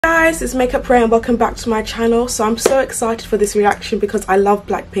Guys, it's makeuprai and welcome back to my channel. So I'm so excited for this reaction because I love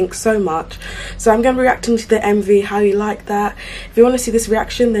Blackpink so much. So I'm going to be reacting to the MV. How you like that? If you want to see this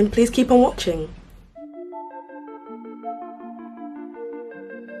reaction, then please keep on watching.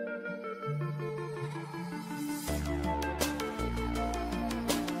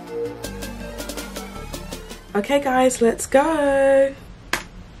 Okay guys, let's go.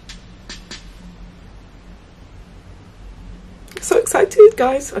 So excited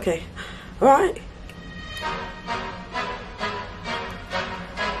guys. Okay, all right.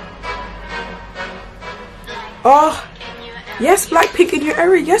 Oh yes, Blackpink in your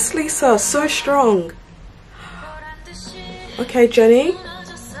area. Yes, Lisa, so strong. Okay, Jennie,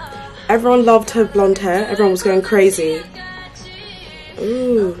 everyone loved her blonde hair. Everyone was going crazy.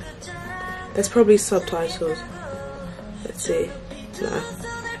 Ooh, there's probably subtitles. Let's see. No.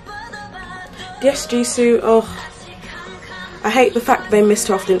 Yes, Jisoo. Oh, I hate the fact they missed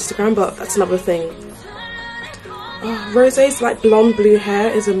her off the Instagram, but that's another thing. Oh, Rosé's like blonde blue hair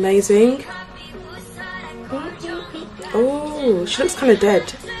is amazing. Oh, she looks kind of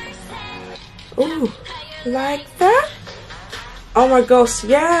dead. Oh, like that? Oh my gosh,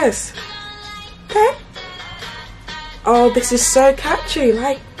 yes. That. Oh, this is so catchy.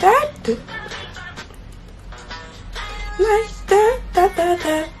 Like that. Like that, that, that,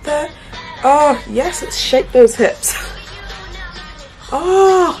 that, that. Oh, yes, let's shake those hips.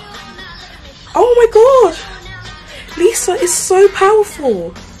 Oh, oh my gosh, Lisa is so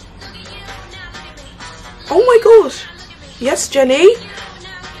powerful. Oh my gosh, yes, Jennie.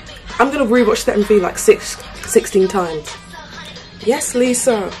 I'm gonna rewatch that MV like 16 times. Yes,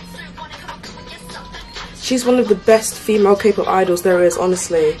 Lisa. She's one of the best female K-pop idols there is,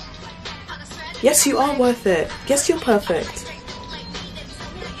 honestly. Yes, you are worth it. Yes, you're perfect.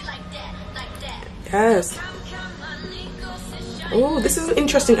 Yes. Oh, this is an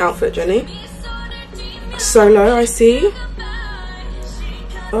interesting outfit, Jennie. Solo, I see.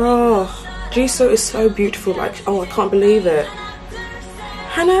 Oh, Jisoo is so beautiful. Like, oh, I can't believe it.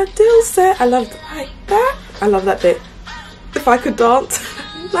 Hannah Dilse, I love like that. I love that bit. If I could dance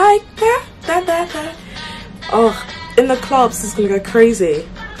like that, that, that, that. Oh, in the clubs, this is gonna go crazy.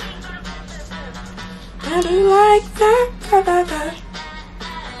 I do like that, that, that, that.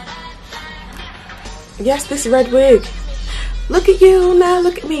 Yes, this red wig. Look at you now,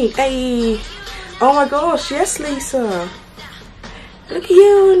 look at me, hey. Oh my gosh, yes, Lisa. Look at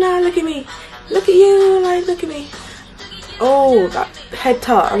you now, look at me. Look at you, like, look at me. Oh, that head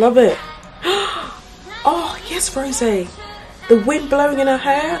tut, I love it. Oh, yes, Rosé. The wind blowing in her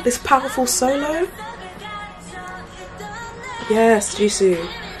hair, this powerful solo. Yes, Jisoo.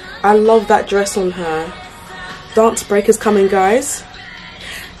 I love that dress on her. Dance break is coming, guys.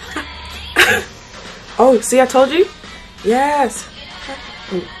 Oh, see, I told you? Yes.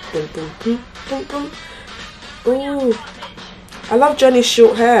 Ooh. I love Jennie's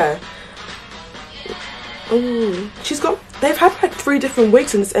short hair. Ooh. They've had like 3 different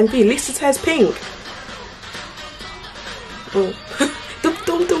wigs in this MV. Lisa's hair's pink. Oh.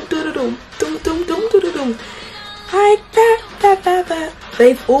 Like that, that, that, that.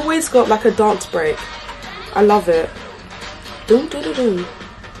 They've always got like a dance break. I love it.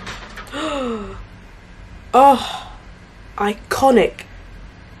 Oh, iconic,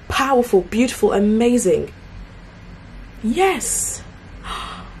 powerful, beautiful, amazing. Yes,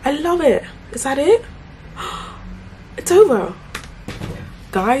 I love it. Is that it? It's over.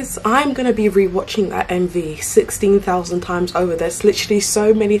 Guys, I'm gonna be rewatching that MV 16,000 times over. There's literally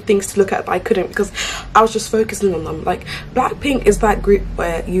so many things to look at, but I couldn't because I was just focusing on them. Like, Blackpink is that group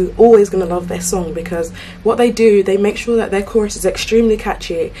where you always gonna love their song because what they do, they make sure that their chorus is extremely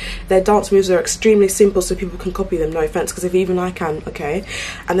catchy, their dance moves are extremely simple so people can copy them, no offense, because if even I can, okay?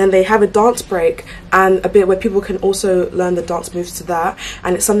 And then they have a dance break and a bit where people can also learn the dance moves to that,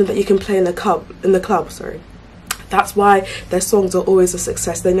 and it's something that you can play in the club, sorry. That's why their songs are always a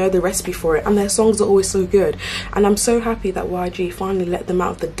success. They know the recipe for it and their songs are always so good. And I'm so happy that YG finally let them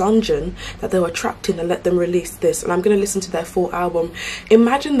out of the dungeon that they were trapped in and let them release this. And I'm going to listen to their full album.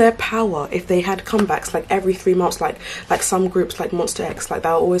 Imagine their power if they had comebacks like every 3 months, like some groups like Monster X, like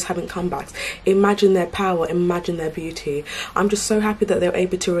they're always having comebacks. Imagine their power, imagine their beauty. I'm just so happy that they were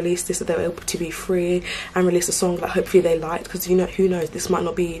able to release this, that they were able to be free and release a song that hopefully they liked, because you know, who knows, this might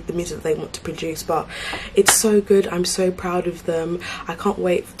not be the music that they want to produce, but it's so good. I'm so proud of them. I can't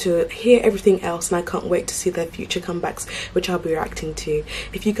wait to hear everything else, and I can't wait to see their future comebacks, which I'll be reacting to.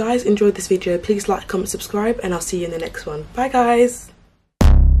 If you guys enjoyed this video, please like, comment, subscribe, and I'll see you in the next one. Bye guys.